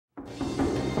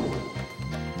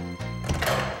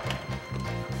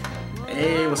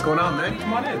Hey, what's going on, man?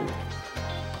 Come on in.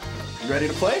 You ready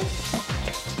to play?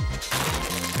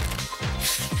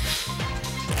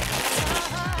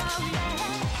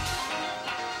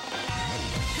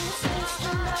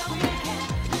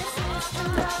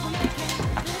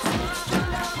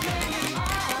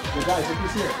 Hey guys, look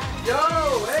who's here. Yo!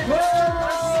 Hey! Whoa!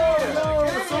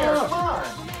 What's up? Come on!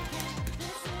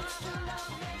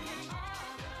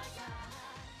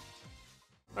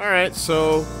 Alright,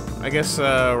 so I guess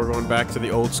we're going back to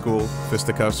the old school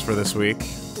fisticuffs for this week.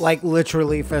 Like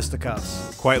literally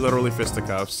fisticuffs. Quite literally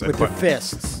fisticuffs. With the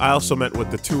fists. I also meant with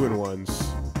the 2-in-1s.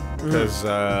 Because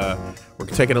we're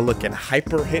taking a look at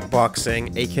hyper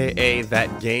hitboxing, aka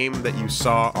that game that you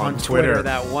saw on Twitter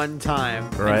that one time.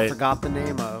 Right. I forgot the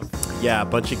name of. Yeah, a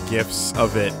bunch of GIFs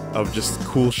of it, of just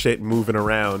cool shit moving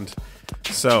around.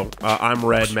 So, I'm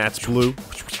red, Matt's blue.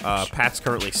 Pat's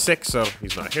currently sick, so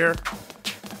he's not here.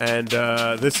 And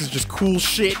this is just cool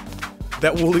shit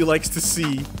that Wooly likes to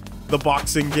see, the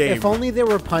boxing game. If only there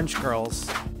were punch girls.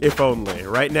 If only.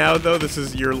 Right now, though, this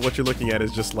is what you're looking at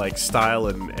is just like style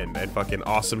and fucking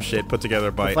awesome shit put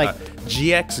together by like,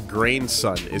 GX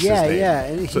Grainson is his name. Yeah,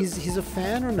 and so, he's a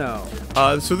fan or no?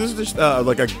 So this is just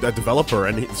like a developer,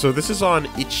 and so this is on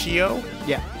itch.io.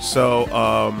 Yeah. So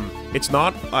it's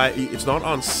not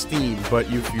on Steam, but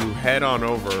if you head on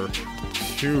over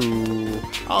to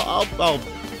I'll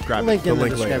grab link the in the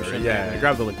link later. description. Yeah,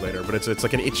 grab the link later. But it's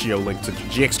like an itch.io link to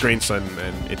GX Grainson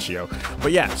and itch.io.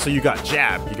 But yeah, so you got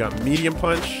jab, you got medium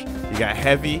punch, you got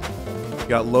heavy, you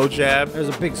got low jab. There's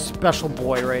a big special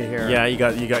boy right here. Yeah, you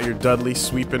got your Dudley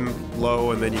sweeping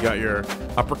low, and then you got your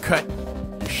uppercut,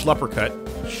 your schluppercut.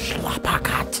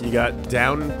 Schluppercut. You got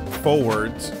down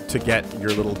forwards to get your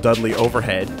little Dudley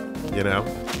overhead, you know?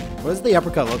 What does the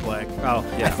uppercut look like? Oh,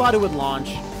 yeah. I thought it would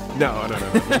launch. No,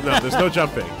 there's no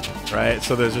jumping, right?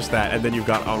 So there's just that, and then you've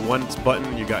got on one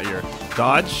button, you got your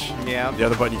dodge. Yeah. The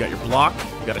other button, you got your block.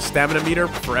 You got a stamina meter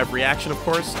for every action, of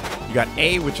course. You got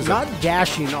A, which is not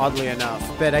dashing, oddly enough,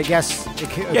 but I guess it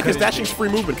could. Yeah, because dashing's free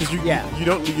movement, because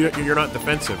you're not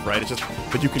defensive, right? It's just,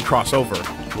 but you can cross over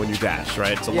when you dash,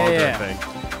 right? It's a longer thing.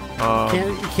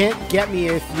 You can't get me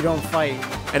if you don't fight.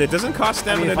 And it doesn't cost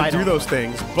stamina to do those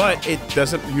things, but it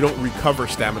doesn't. You don't recover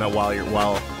stamina while you're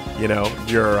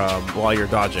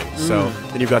dodging. So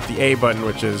then you've got the A button,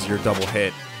 which is your double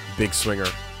hit, big swinger.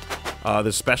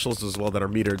 There's specials as well that are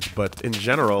metered, but in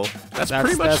general, that's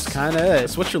pretty much kind of it.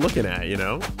 That's what you're looking at, you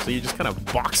know. So you just kind of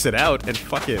box it out and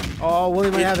fucking. Oh, Willie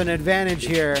might have an advantage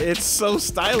here. It's so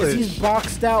stylish. He's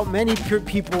boxed out many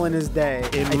people in his day.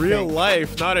 In real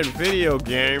life, not in video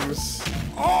games.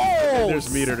 Oh, and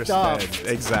there's meter to spend.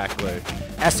 Exactly.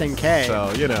 SNK.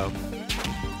 So you know,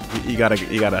 you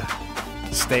gotta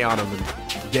stay on him and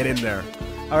get in there.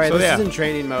 All right, this is in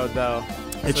training mode though.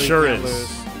 It sure is.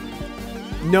 Lose.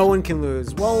 No one can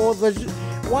lose. Well,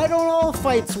 why don't all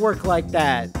fights work like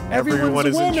that? Everyone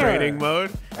is in training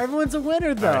mode. Everyone's a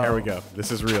winner though. All right, here we go.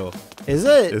 This is real. Is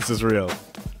it? This is real.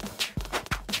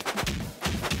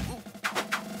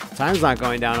 Time's not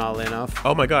going down all enough.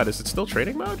 Oh my god, is it still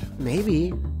training mode?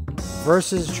 Maybe.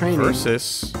 Versus training.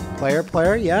 Versus.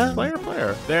 Player, yeah?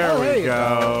 Player. There we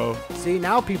go. See,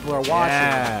 now people are watching.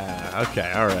 Yeah.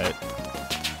 Okay, alright.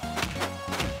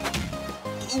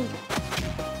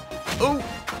 Ooh.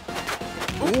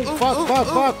 Ooh, fuck.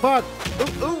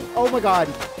 Ooh. Oh my god.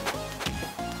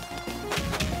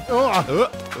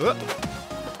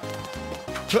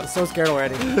 I'm so scared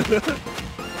already.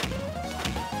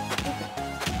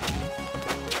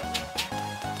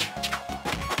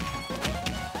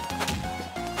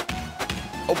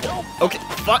 Oh, okay,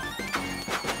 fuck.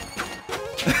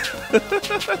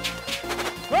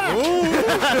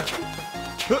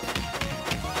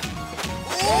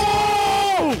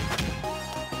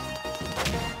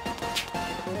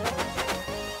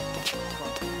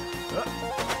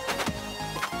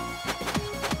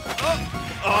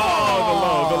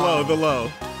 The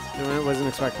low. I wasn't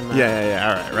expecting that. Yeah.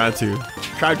 All right, round 2.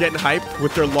 Crowd getting hyped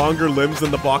with their longer limbs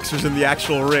than the boxers in the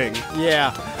actual ring.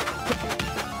 Yeah.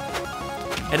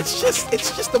 And it's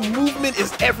just the movement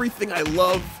is everything I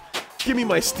love. Give me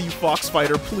my Steve Fox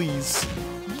fighter, please.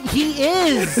 He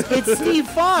is. It's Steve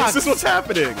Fox. This is what's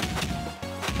happening.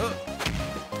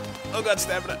 Oh god,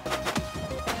 stamina.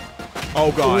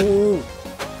 Oh god. Ooh.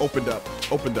 Opened up.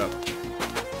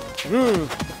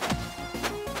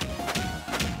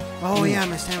 Oh yeah,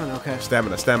 my stamina. Okay.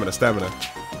 Stamina.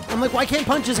 I'm like, why can't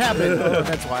punches happen? Oh,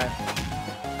 that's why.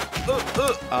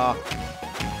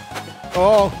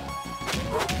 Oh.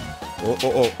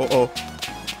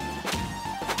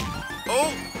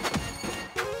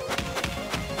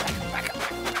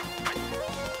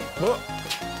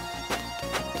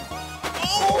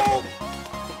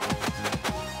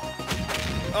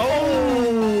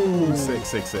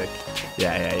 sick.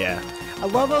 Yeah. I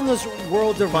love on this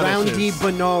world of roundy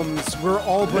bonomes. We're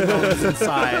all bonomes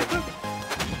inside.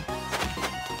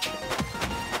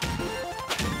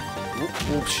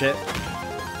 Oh shit.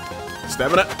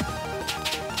 Stamina.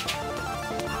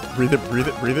 Breathe it.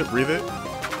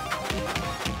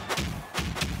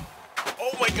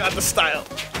 Oh my god, the style.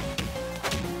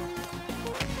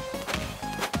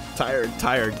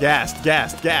 Tired,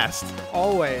 gassed.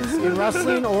 Always. In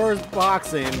wrestling or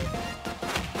boxing.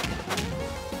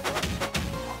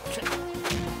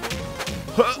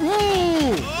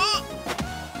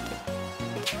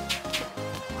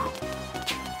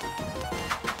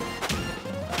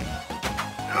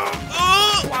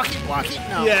 Block it.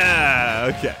 No.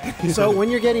 Yeah, okay. So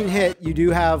when you're getting hit, you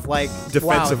do have like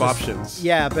defensive options.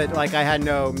 Yeah, but like I had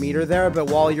no meter there, but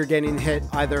while you're getting hit,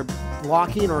 either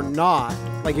blocking or not,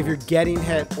 like if you're getting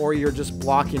hit or you're just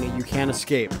blocking it, you can't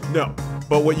escape. No,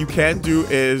 but what you can do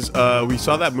is, we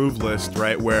saw that move list,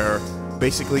 right, where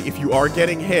basically if you are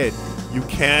getting hit, you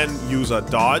can use a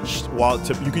dodge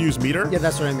you can use meter. Yeah,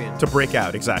 that's what I mean. To break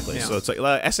out, exactly. Yeah. So it's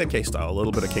like SNK style, a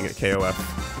little bit of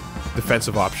KOF.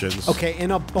 Defensive options. Okay,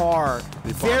 in a bar.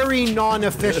 Very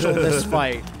non-official, this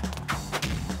fight.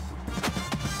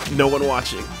 No one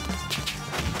watching.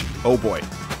 Oh boy.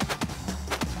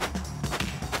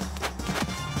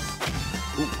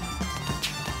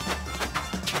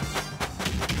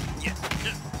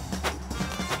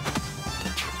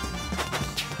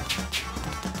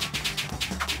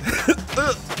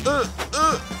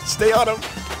 Stay on him.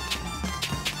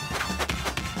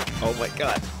 Oh my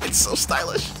god, it's so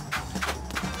stylish.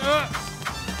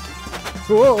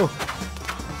 Whoa.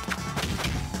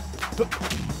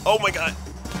 Oh my god.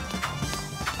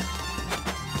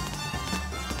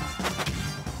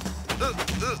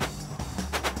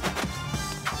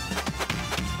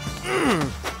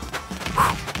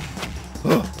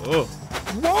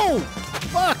 Whoa!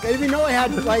 Fuck! I didn't even know I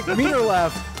had like meter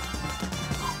left.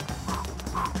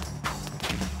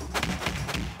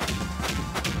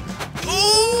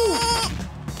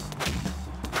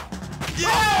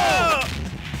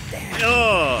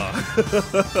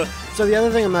 So the other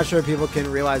thing I'm not sure people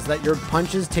can realize that your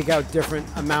punches take out different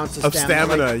amounts of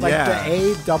stamina. Like the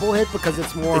A double hit, because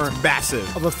it's more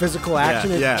massive of a physical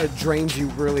action. It drains you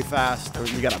really fast.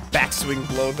 You got a backswing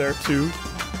blow there too.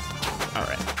 All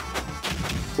right.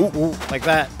 Ooh, like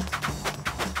that.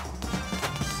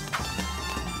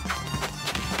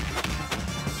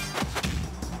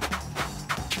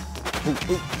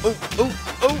 Ooh.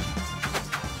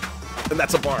 And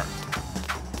that's a bar.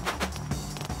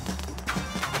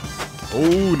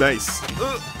 Oh, nice.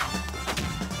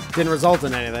 Didn't result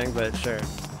in anything, but sure.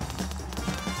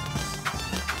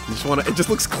 You just want to. It just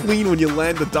looks clean when you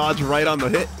land the dodge right on the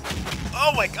hit.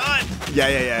 Oh my god.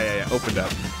 Yeah. Opened up.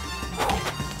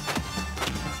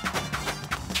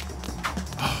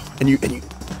 And you.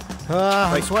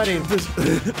 I'm sweating.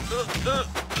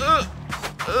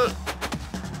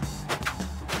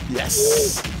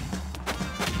 Yes.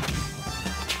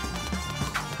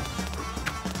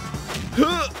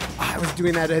 I was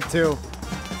doing that hit too.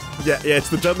 Yeah, it's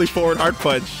the deadly forward hard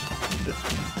punch.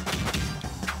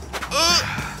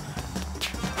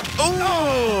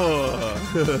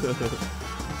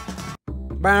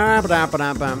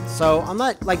 So I'm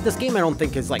not like, this game I don't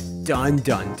think is like done,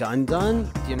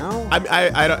 you know?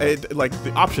 I don't like,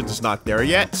 the options is not there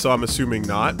yet, so I'm assuming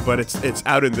not, but it's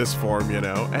out in this form, you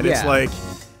know, and it's like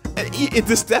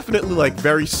it's definitely like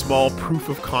very small proof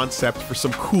of concept for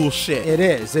some cool shit.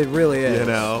 It really is. You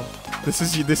know, this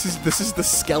is the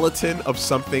skeleton of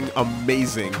something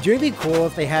amazing. Do you think it'd be cool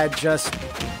if they had just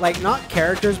like, not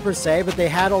characters per se, but they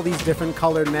had all these different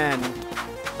colored men,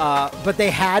 but they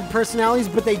had personalities,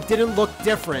 but they didn't look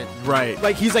different. Right.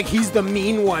 Like he's the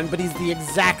mean one, but he's the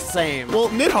exact same. Well,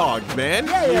 Nidhogg, man.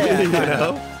 Yeah. You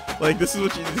know, like this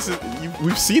is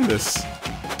we've seen this.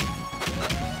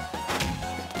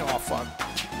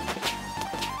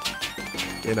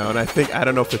 You know, and I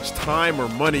don't know if it's time or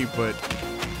money, but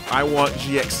I want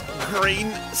GX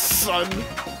Green Sun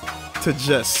to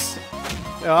just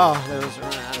there was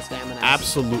running out of stamina.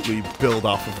 Absolutely build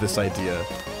off of this idea.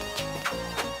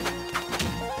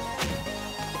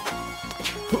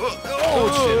 Oh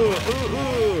shit!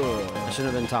 I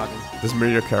shouldn't have been talking. Does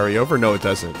meter carry over? No, it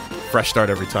doesn't. Fresh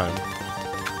start every time.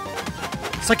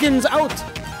 Seconds out.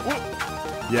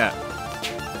 Yeah.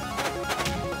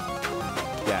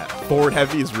 Forward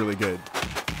heavy is really good.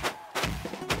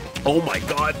 Oh my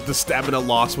god, the stamina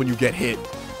loss when you get hit.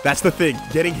 That's the thing.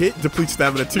 Getting hit depletes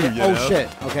stamina too, you know? Oh shit,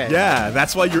 okay. Yeah,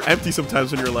 that's why you're empty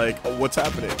sometimes when you're like, oh, what's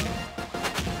happening?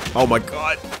 Oh my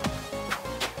god.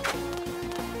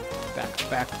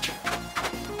 Back.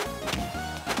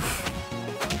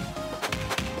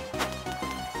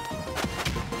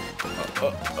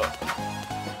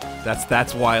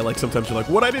 That's why, like, sometimes you're like,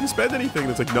 what? I didn't spend anything.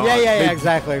 And it's like, no. Yeah,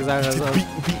 exactly.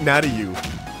 Beaten out of you.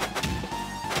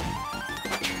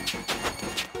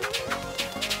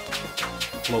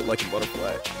 Float like a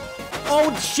butterfly.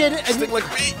 Oh shit! Sting like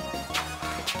me.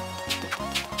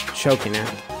 Choking now.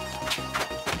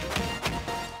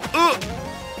 Oh!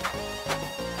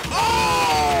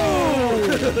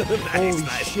 Holy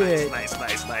shit! Nice.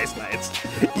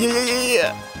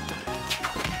 Yeah.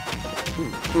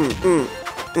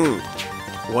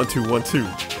 1, 2, 1, 2.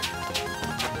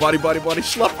 Body,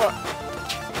 schluffer.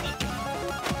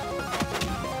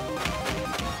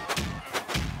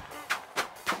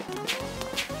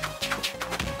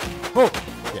 Oh,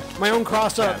 yeah. My own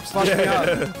cross up fucked me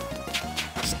up.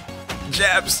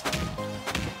 Jabs.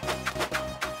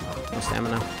 No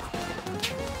stamina.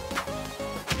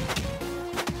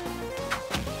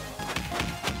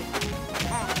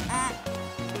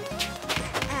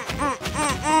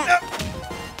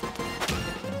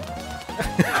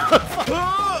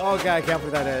 Oh god, I can't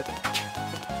believe that hit.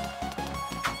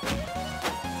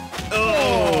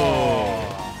 Oh.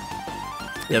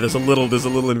 Yeah, there's a little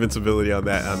invincibility on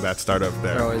that startup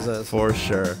there. There always is. For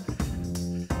sure.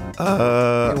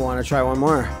 I want to try one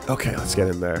more. Okay, let's get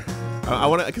in there. I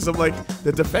want to, because I'm like,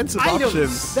 the defensive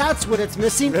options. That's what it's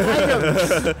missing.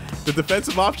 Items. The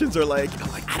defensive options are like,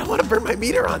 I'm like, I don't want to burn my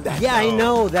meter on that. Yeah, though. I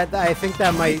know that. I think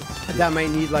that might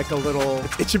need like a little.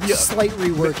 It should be a slight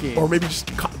reworking, or maybe just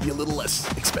be a little less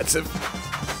expensive.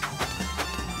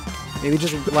 Maybe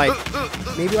just like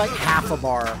maybe like half a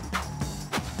bar.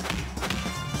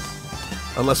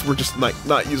 Unless we're just like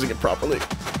not using it properly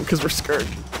because we're scared.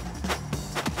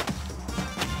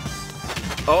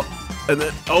 Oh, and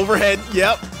then overhead.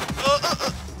 Yep.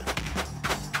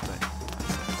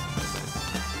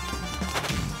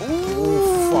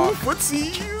 Ooh, fuck.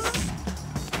 Footsies.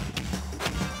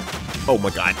 Oh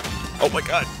my god. Oh my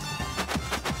god.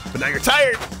 But now you're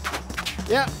tired.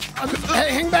 Yeah.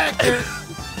 Hang back.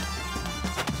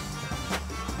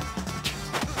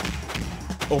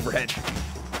 Overhead.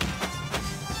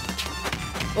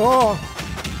 Oh.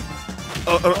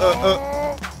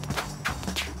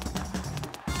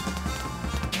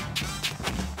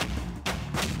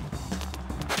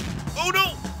 Oh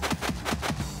no!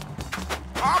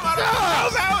 Oh my god! I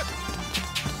was out!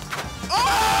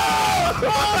 Oh!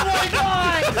 Oh my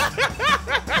god!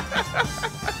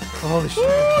 Holy shit!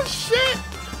 Oh shit!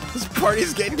 This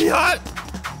party's getting me hot.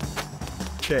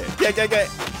 Okay, get.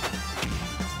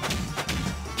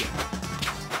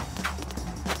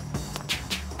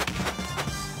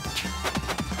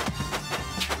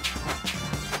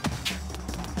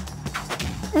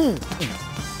 Ooh.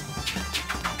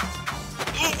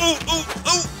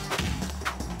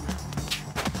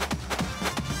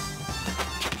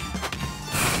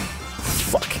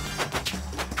 Fuck.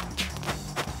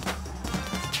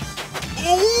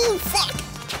 Oh, fuck.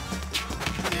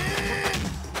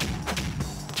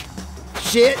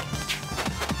 Shit.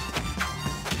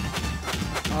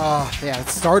 Oh, yeah, it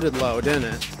started low, didn't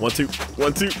it? 1, 2,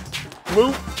 1, 2.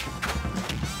 Move.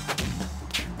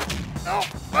 Oh,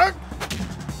 fuck.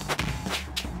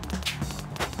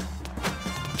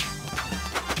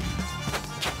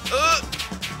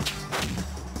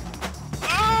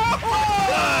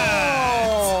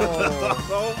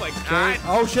 Oh my god.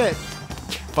 Oh shit.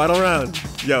 Final round.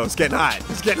 Yo, it's getting hot.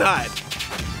 It's getting hot.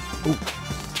 Ooh.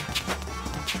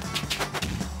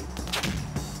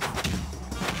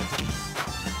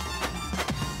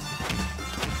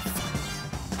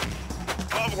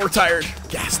 Oh, we're tired.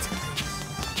 Gassed.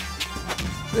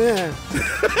 Yeah.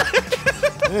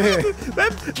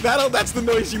 That's the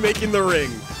noise you make in the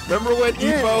ring. Remember when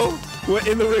Evo went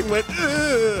in the ring went,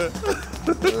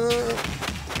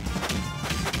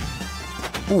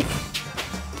 Ooh.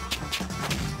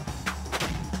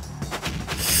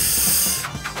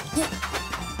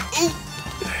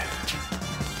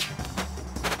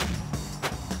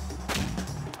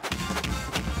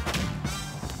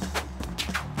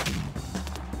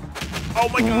 Oh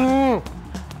my god.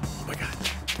 Oh my god.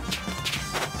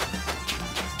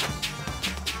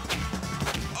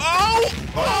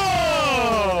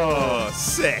 Oh!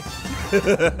 Sick.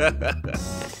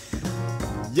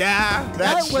 Yeah,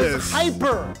 That was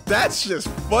hyper. That's just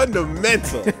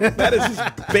fundamental. That is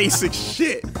just basic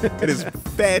shit. It is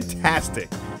fantastic.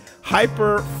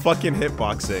 Hyper fucking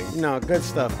hitboxing. No, good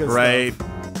stuff. Good right? stuff.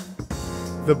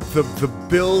 The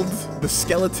build, the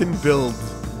skeleton build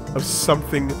of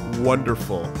something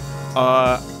wonderful.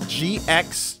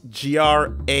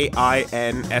 GXGRAINSON.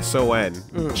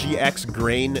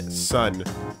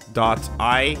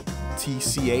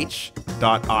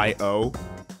 GXGrainSun.itch.io.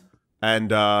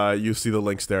 And you see the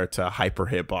links there to Hyper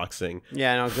Hitboxing.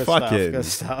 Yeah, no, good Fucking stuff. Good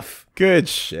stuff. Good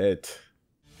shit.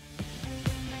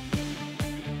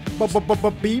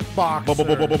 Beatbox.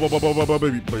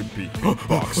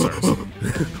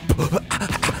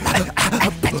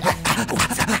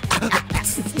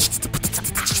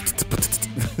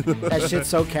 That shit's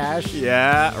so cash.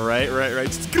 Yeah, right.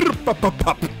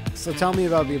 So tell me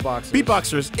about Beatboxers.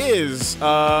 Beatboxers is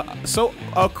so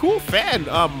a cool fan,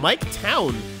 Mike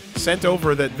Town, sent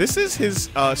over that this is his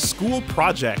school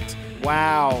project.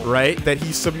 Wow. Right, that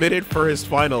he submitted for his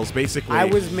finals, basically. I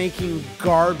was making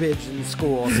garbage in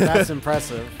school, so that's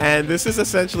impressive. And this is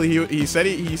essentially he said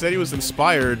he was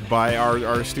inspired by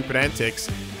our stupid antics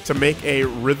to make a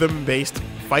rhythm-based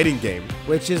fighting game,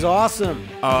 which is awesome.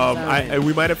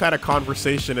 We might have had a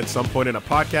conversation at some point in a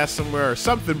podcast somewhere or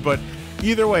something, but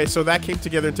either way, so that came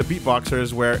together into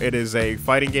Beatboxers, where it is a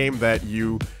fighting game that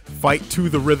you fight to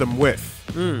the rhythm with.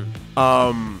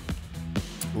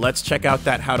 Let's check out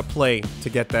that how to play to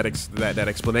get that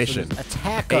explanation. So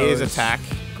attack. A is attack.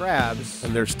 Grabs.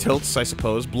 And there's tilts, I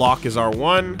suppose. Block is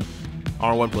R1.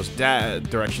 R1 plus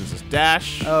directions is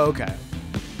dash. Oh, okay.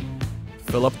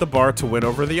 Fill up the bar to win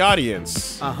over the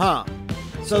audience. Uh-huh.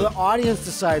 So the audience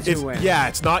decides who wins. Yeah,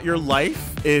 it's not your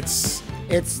life. It's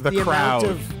the crowd.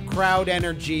 Amount of crowd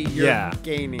energy you're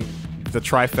gaining. The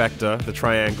trifecta, the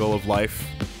triangle of life.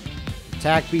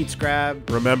 Attack beats grab.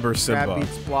 Remember Simba. Grab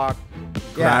beats block.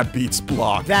 Grab beats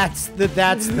block. That's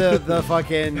the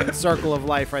fucking circle of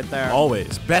life right there.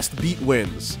 Always. Best beat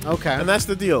wins. Okay. And that's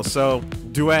the deal. So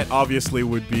duet obviously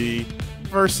would be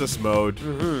versus mode.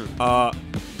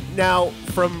 Now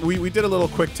we did a little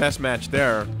quick test match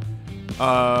there.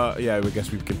 Yeah, I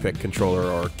guess we can pick controller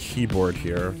or keyboard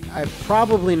here.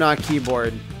 Probably not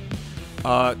keyboard.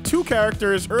 2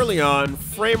 characters early on.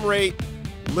 Frame rate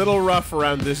little rough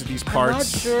around these parts. I'm not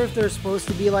sure if they're supposed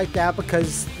to be like that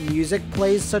because music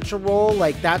plays such a role.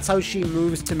 Like that's how she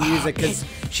moves to music because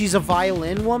she's a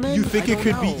violin woman. You think it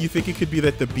could be? You think it could be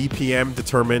that the BPM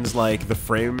determines like the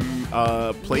frame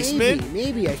placement?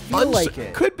 Maybe I feel like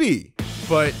it could be.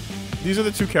 But these are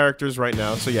the 2 characters right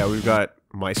now. So yeah, we've got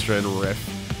Maestra and Riff.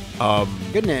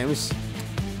 Good names.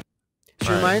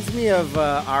 She reminds me of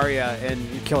Arya in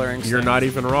Killer Instinct. You're not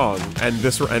even wrong. And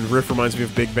Riff reminds me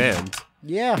of Big Band.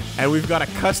 Yeah. And we've got a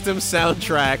custom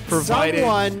soundtrack provided.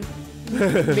 Someone,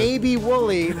 maybe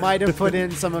Wooly, might have put in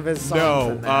some of his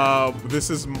songs in there. This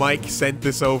is Mike sent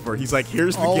this over. He's like,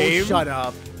 here's the game. Shut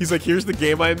up. He's like, here's the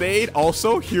game I made.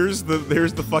 Also, here's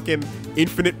the fucking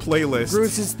infinite playlist.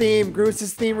 Gruce's theme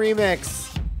remix.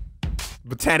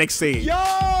 Botanic Scene.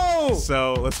 Yo!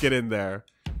 So let's get in there.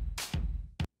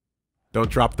 Don't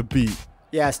drop the beat.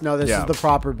 Yes, no, this is the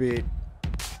proper beat.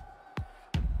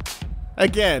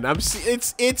 Again,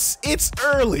 it's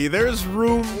early. There's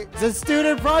room. It's a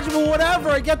student project, but whatever.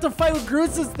 I get to fight with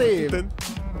Gruce's theme.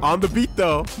 On the beat,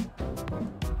 though.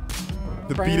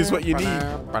 The beat is what you need.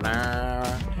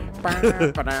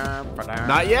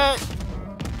 Not yet.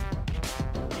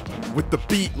 With the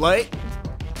beat, like.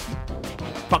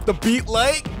 Pop the beat,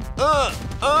 like.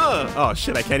 Oh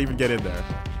shit! I can't even get in there.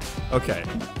 Okay.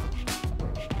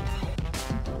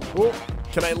 Ooh.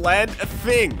 Can I land a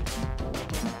thing?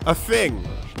 A thing.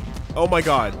 Oh my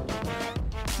god.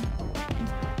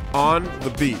 On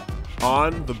the beat.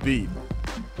 On the beat.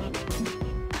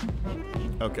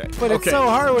 Okay. But it's so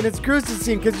hard when it's Gruce's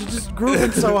scene because you're just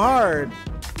grooving so hard.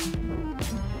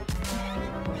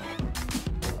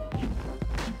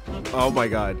 Oh my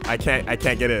god. I can't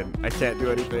get in. I can't do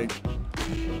anything.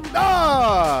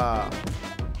 Ah!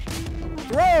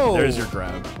 Throw! There's your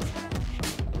grab.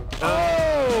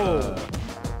 Oh!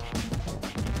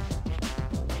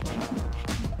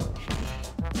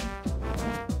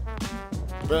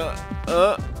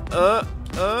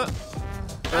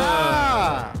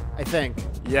 I think.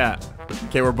 Yeah.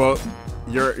 Okay, we're both.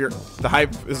 The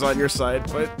hype is on your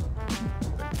side, but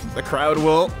the crowd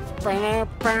will.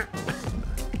 Okay.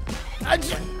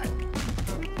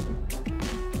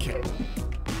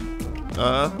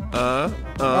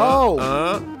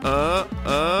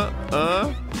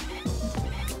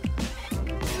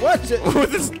 What's it?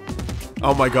 This?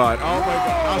 Oh my god. Oh my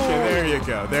god. Okay, there you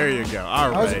go. There you go. All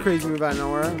right. That was a crazy move out of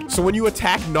nowhere. So when you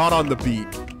attack not on the beat,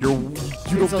 you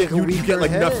get like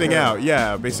nothing out.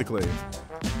 Yeah, basically.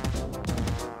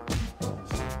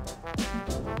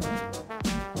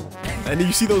 And then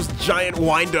you see those giant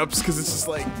wind-ups because it's just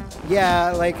like...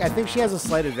 Yeah, like, I think she has a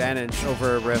slight advantage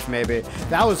over Riff, maybe.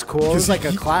 That was cool. It was like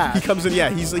a clash. He comes in, yeah,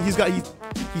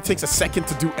 he takes a second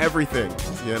to do everything,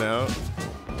 you know?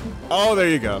 Oh, there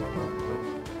you go.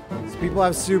 So people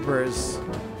have supers.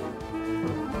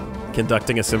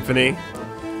 Conducting a symphony.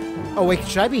 Oh wait,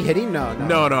 should I be hitting? No,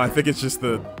 no. No, I think it's just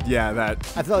the that.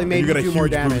 I thought he made you do more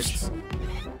damage. Boost.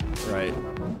 Right.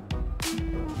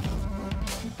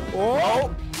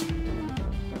 Oh!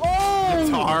 Oh!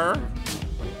 Guitar.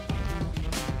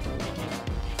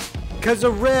 Cause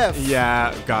of riff.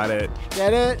 Yeah, got it.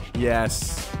 Get it?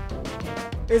 Yes.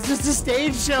 It's just a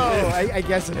stage show. I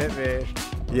guess it hit me.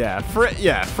 Yeah,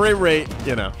 frame rate,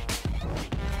 you know.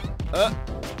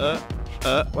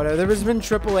 Whatever. There's been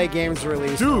AAA games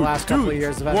released in the last couple of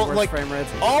years that have worse frame rates.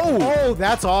 Oh,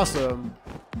 that's awesome.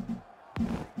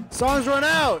 Songs run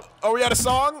out. Oh, we had a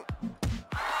song?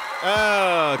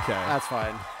 Okay. That's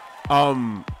fine.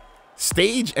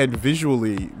 Stage and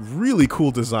visually really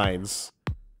cool designs.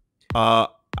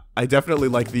 I definitely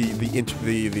like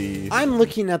the. I'm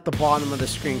looking at the bottom of the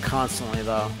screen constantly,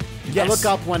 though. Yes. I look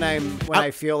up when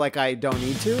I feel like I don't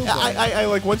need to. I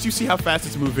like once you see how fast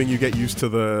it's moving, you get used to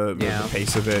the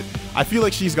pace of it. I feel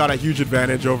like she's got a huge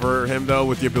advantage over him though,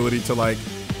 with the ability to like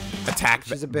attack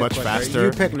much faster.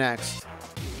 You pick next.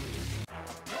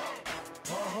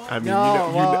 I mean,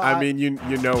 no,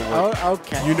 you know what?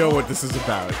 Okay. You know what this is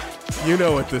about. You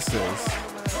know what this is.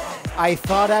 I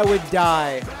thought I would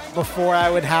die before I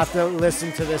would have to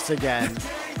listen to this again.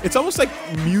 It's almost like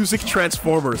music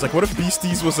Transformers. Like, what if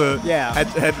Beasties was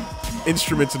had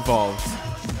instruments involved?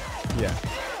 Yeah.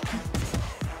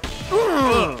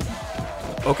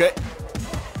 Okay.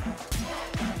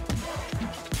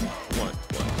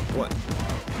 One.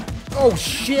 Oh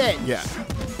shit! Yeah.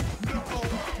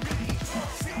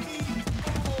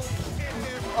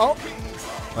 Oh.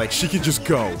 Like she could just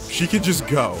go. She could just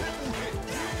go.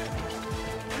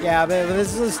 Yeah, but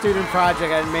this is a student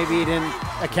project, and maybe he didn't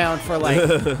account for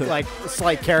like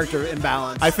slight character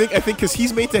imbalance. I think because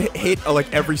he's made to hit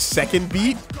like every second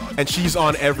beat, and she's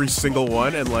on every single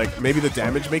one, and like maybe the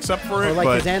damage makes up for it. Or like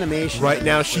but his animation. Right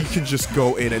now, she can just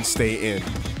go in and stay in,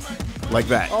 like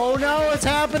that. Oh no, it's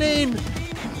happening!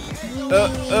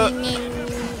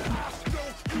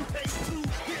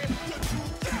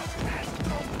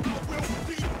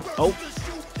 Oh.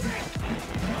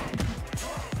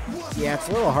 Yeah, it's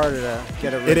a little harder to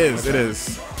get a rhythm. It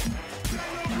is.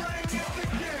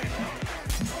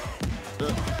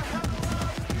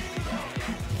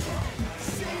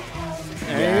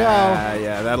 There you go.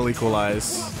 Yeah, that'll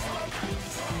equalize.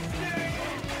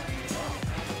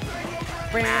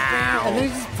 And then he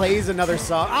just plays another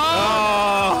song.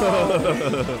 Oh!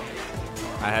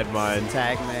 I had mine.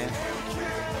 Tag man.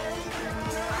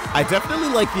 I definitely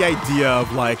like the idea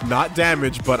of like not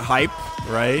damage but hype,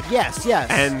 right? Yes.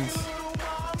 And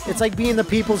it's like being the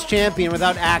people's champion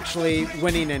without actually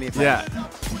winning anything. Yeah.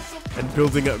 And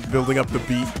building up the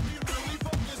beat.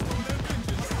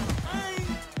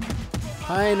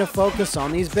 Trying to focus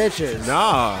on these bitches.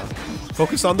 Nah.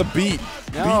 Focus on the beat.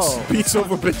 No. Beats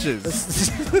over bitches.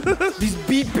 These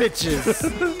beat bitches.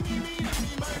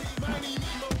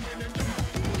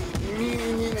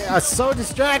 So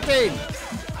distracting.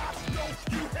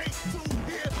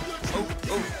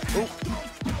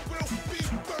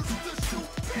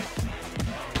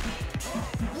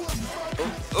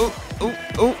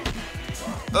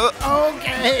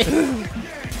 Okay.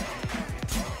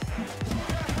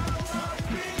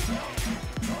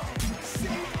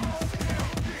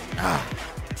 Oh,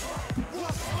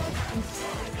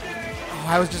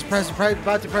 I was just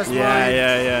about to press mine.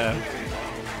 Yeah.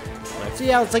 So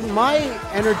yeah, it's like my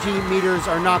energy meters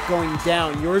are not going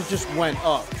down. Yours just went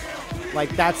up.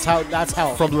 Like that's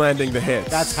health. From landing the hits.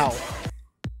 That's health.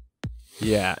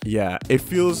 Yeah. It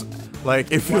feels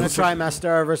like Want to try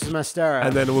Mascara versus Mascara?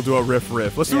 And then we'll do a riff.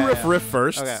 Let's do riff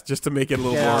first, okay. Just to make it a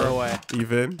little more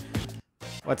even.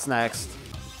 What's next?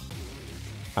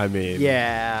 I mean.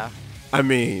 Yeah.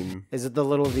 Is it the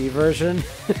little V version?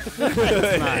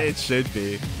 It should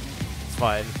be. It's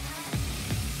fine.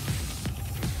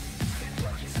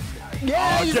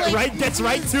 Yeah, gets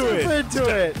right to it. Into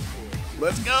it.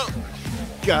 Let's go.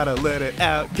 Gotta let it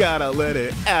out.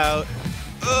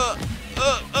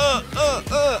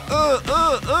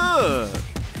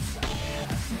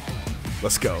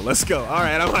 Let's go. All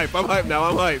right, I'm hype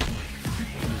now.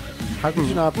 How could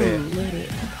you not be?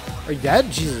 Are you dead?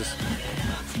 Jesus.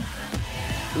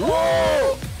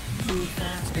 Whoa! Too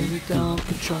fast and you don't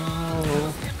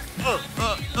control.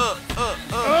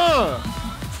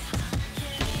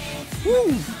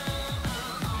 Woo!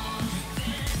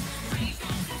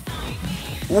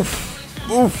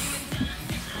 Oof.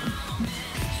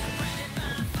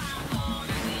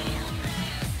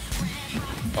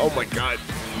 Oh my god.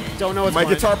 Don't know what's my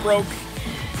guitar broke.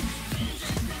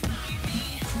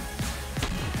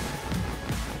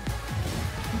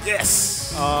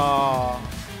 Yes.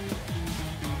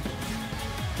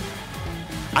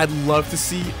 I'd love to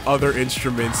see other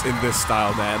instruments in this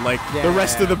style, man. Like the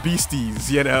rest of the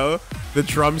Beasties, you know, the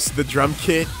drums, the drum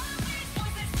kit.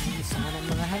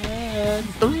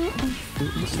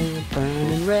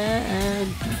 Burning red.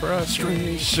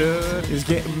 Frustration is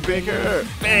getting bigger.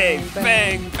 Bang,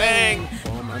 bang, bang.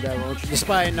 Oh my God, won't you?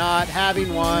 Despite not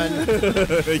having one.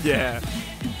 Yeah.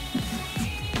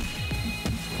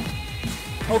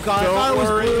 Oh God, Don't I thought it was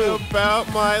worry blue. about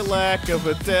my lack of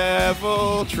a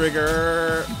devil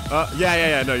trigger.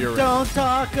 Yeah. No, you're right. Don't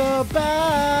talk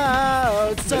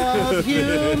about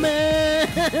subhuman.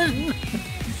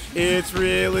 It's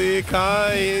really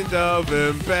kind of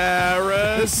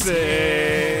embarrassing.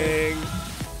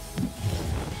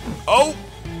 Oh!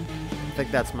 I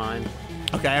think that's mine.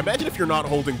 Okay, I imagine if you're not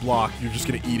holding block, you're just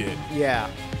gonna eat it. Yeah.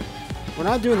 We're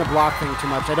not doing the block thing too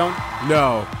much. I don't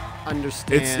No.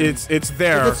 understand. It's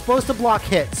there. It's supposed to block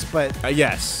hits, but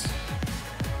Yes.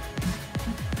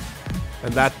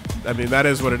 And that, I mean, that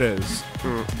is what it is.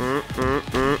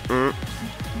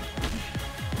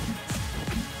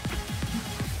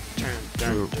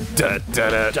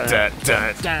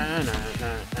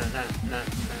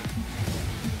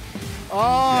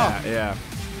 Oh! Yeah.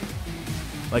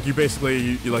 Like you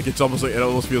basically, you like, it's almost like, it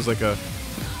almost feels like the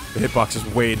hitbox is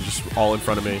way just all in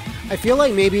front of me. I feel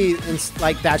like maybe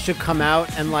like that should come out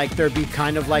and like there'd be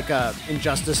kind of like a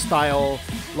Injustice style,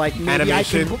 like maybe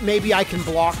Animation. I can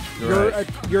block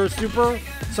your super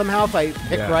somehow if I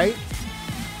pick right,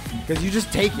 because you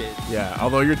just take it. Yeah,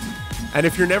 although you're, and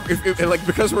if you're never, and like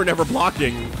because we're never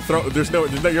blocking, you're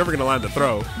never gonna land the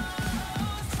throw.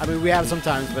 I mean, we have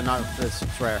sometimes, but not this.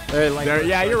 It's rare. Like,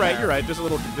 Yeah, you're right. You're right. There's a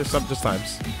little, there's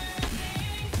times.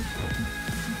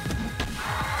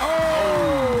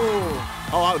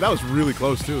 Oh, that was really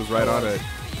close too. It was right on it.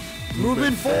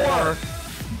 Movement 4.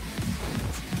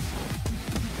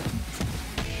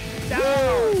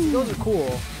 Down. Those are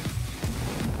cool.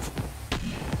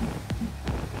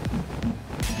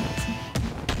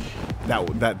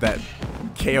 That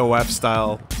KOF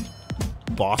style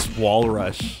boss wall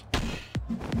rush.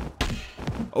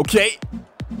 Okay.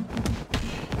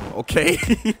 Okay.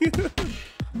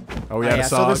 Oh, we had a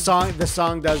song. So the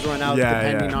song does run out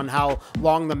depending on how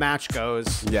long the match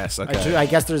goes. Yes. Okay. I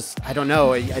guess there's, I don't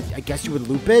know. I guess you would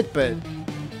loop it, but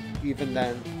even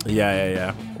then.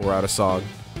 Yeah. We're out of song.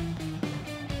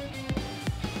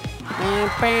 Am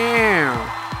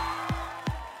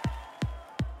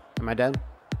I dead?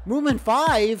 Movement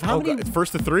 5? How many? God,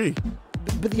 first to 3.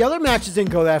 But the other matches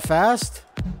didn't go that fast.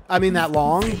 I mean, that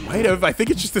long. Might have. I think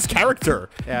it's just this character.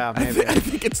 Yeah, maybe. I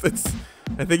think it's.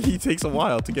 I think he takes a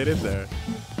while to get in there.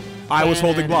 I was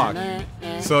holding block,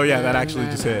 so yeah, that actually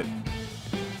just hit.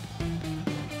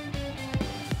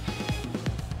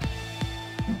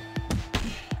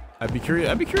 I'd be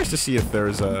curious to see if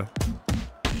there's a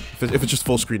if it's just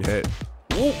full screen hit.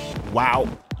 Ooh, wow.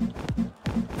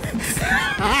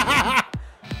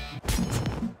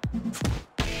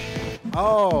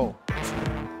 Oh.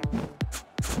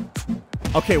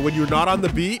 Okay, when you're not on the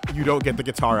beat, you don't get the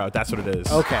guitar out. That's what it is.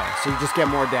 Okay, so you just get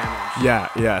more damage.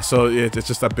 Yeah. So it's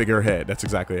just a bigger hit. That's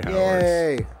exactly how it works.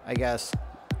 Yay, I guess.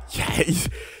 Yeah.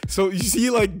 So you see,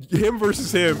 like him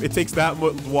versus him, it takes that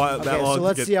long. So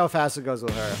let's see how fast it goes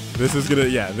with her. This is gonna.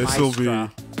 Yeah. This will be. All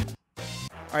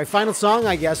right, final song,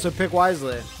 I guess. So pick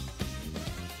wisely.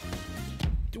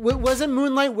 Wasn't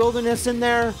Moonlight Wilderness in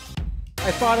there?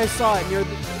 I thought I saw it near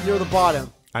the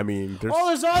bottom. I mean, there's. Oh,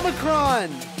 there's Omicron.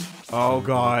 Oh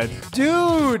God.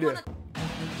 Dude!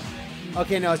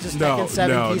 Okay, no, it's just Tekken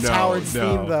 7 Piece Howard's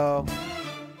theme, though.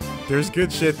 There's good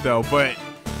shit, though, but...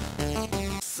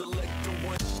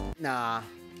 Nah.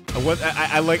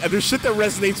 I like... There's shit that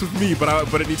resonates with me,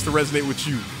 but it needs to resonate with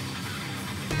you.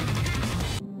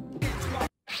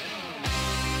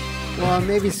 Well,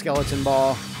 maybe Skeleton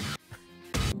Ball.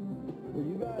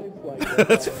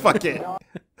 Let's fuck it.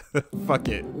 Fuck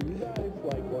it.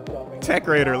 Tech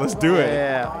Raider, let's do it.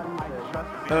 Yeah.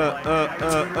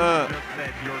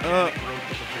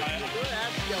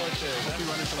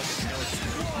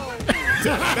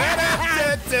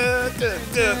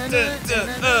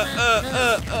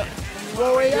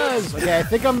 Warriors. Okay, I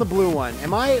think I'm the blue one.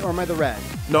 Am I, or am I the red?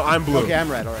 No, I'm blue. Okay, I'm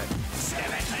red. All right.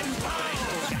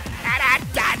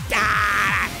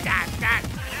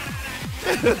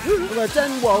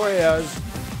 Skeleton Warriors.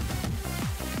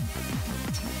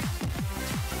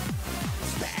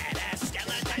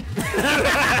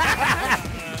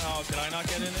 Oh, did I not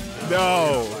get in it?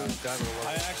 No.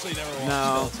 I actually never watched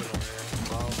No.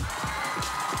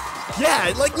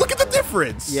 Yeah, like, look at the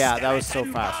difference. Yeah, that was so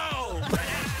fast.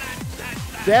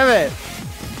 Damn it.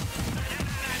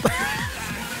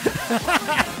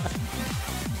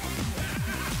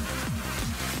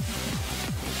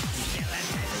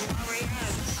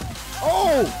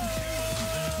 Oh!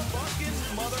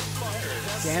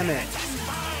 Damn it.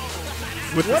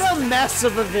 What a mess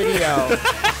of a video.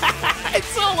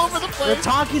 It's all over the place. We're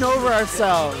talking over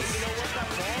ourselves.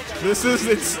 This is,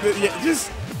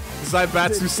 just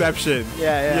Zaibatsuception.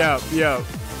 Yeah. Yeah.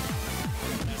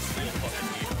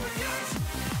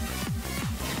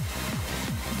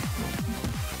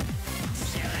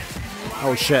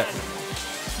 Oh shit.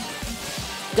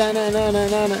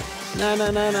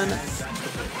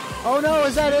 Oh no,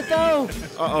 is that it though?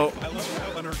 Uh-oh.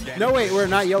 No wait, we're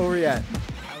not over yet.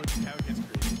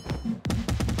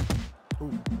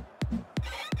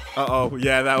 Uh-oh.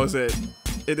 Yeah, that was it.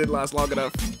 It didn't last long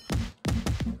enough.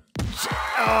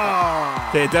 Oh.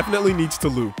 Okay, it definitely needs to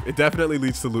loop. It definitely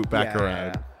needs to loop back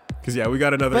around. Because, yeah, we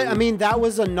got another... But, I mean, that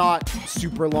was a not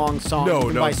super long song.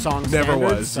 No, by song never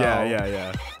standards, was. so.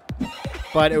 Yeah.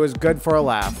 But it was good for a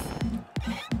laugh.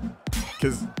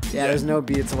 Because... Yeah, there's no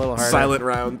beat. It's a little harder. Silent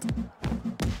round.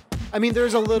 I mean,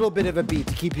 there's a little bit of a beat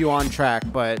to keep you on track,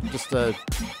 but just a...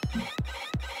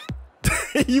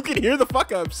 You can hear the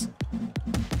fuck-ups.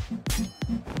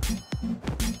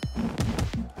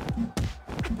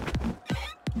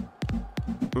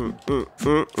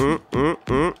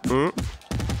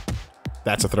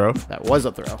 That's a throw. That was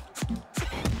a throw.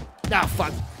 Ah,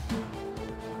 fuck.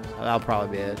 That'll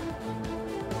probably be it.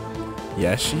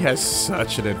 Yeah, she has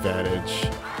such an advantage.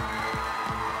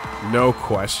 No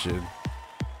question.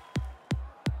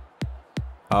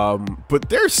 But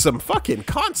there's some fucking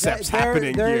concepts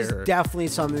happening there's here. There's definitely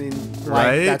something like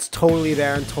Right? that's totally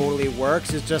there and totally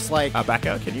works. It's just like Back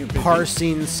out. Can you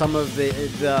parsing some of the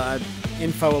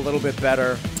info a little bit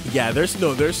better. Yeah, there's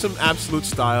some absolute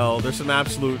style. There's some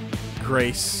absolute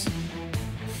grace.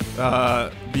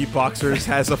 Beatboxers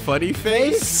has a funny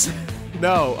face.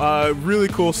 No, really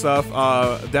cool stuff.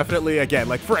 Definitely, again,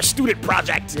 like for a student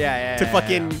project. To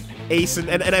fucking ace and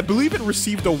I believe it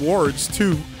received awards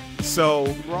too. So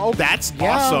that's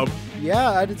awesome.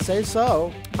 Yeah, I'd say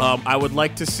so. I would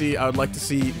like to see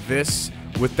this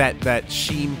with that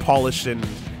sheen polish and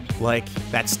like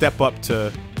that step up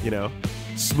to, you know,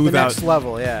 smooth the out next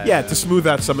level, to smooth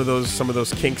out some of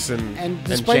those kinks and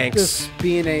despite janks. this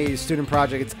being a student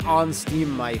project, it's on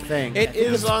Steam, I think. It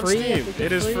is on Steam.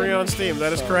 It is free on Steam.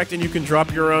 That is correct, and you can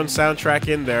drop your own soundtrack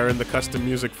in there in the custom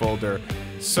music folder.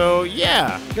 So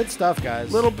yeah, good stuff,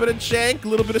 guys. A little bit of jank, a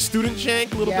little bit of student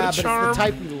jank, a little bit of charm. It's the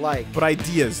type you like. But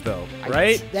ideas, though,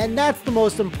 right? And that's the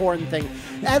most important thing.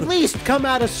 At least come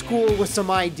out of school with some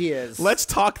ideas. Let's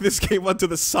talk this game onto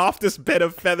the softest bed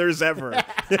of feathers ever.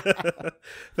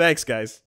 Thanks, guys.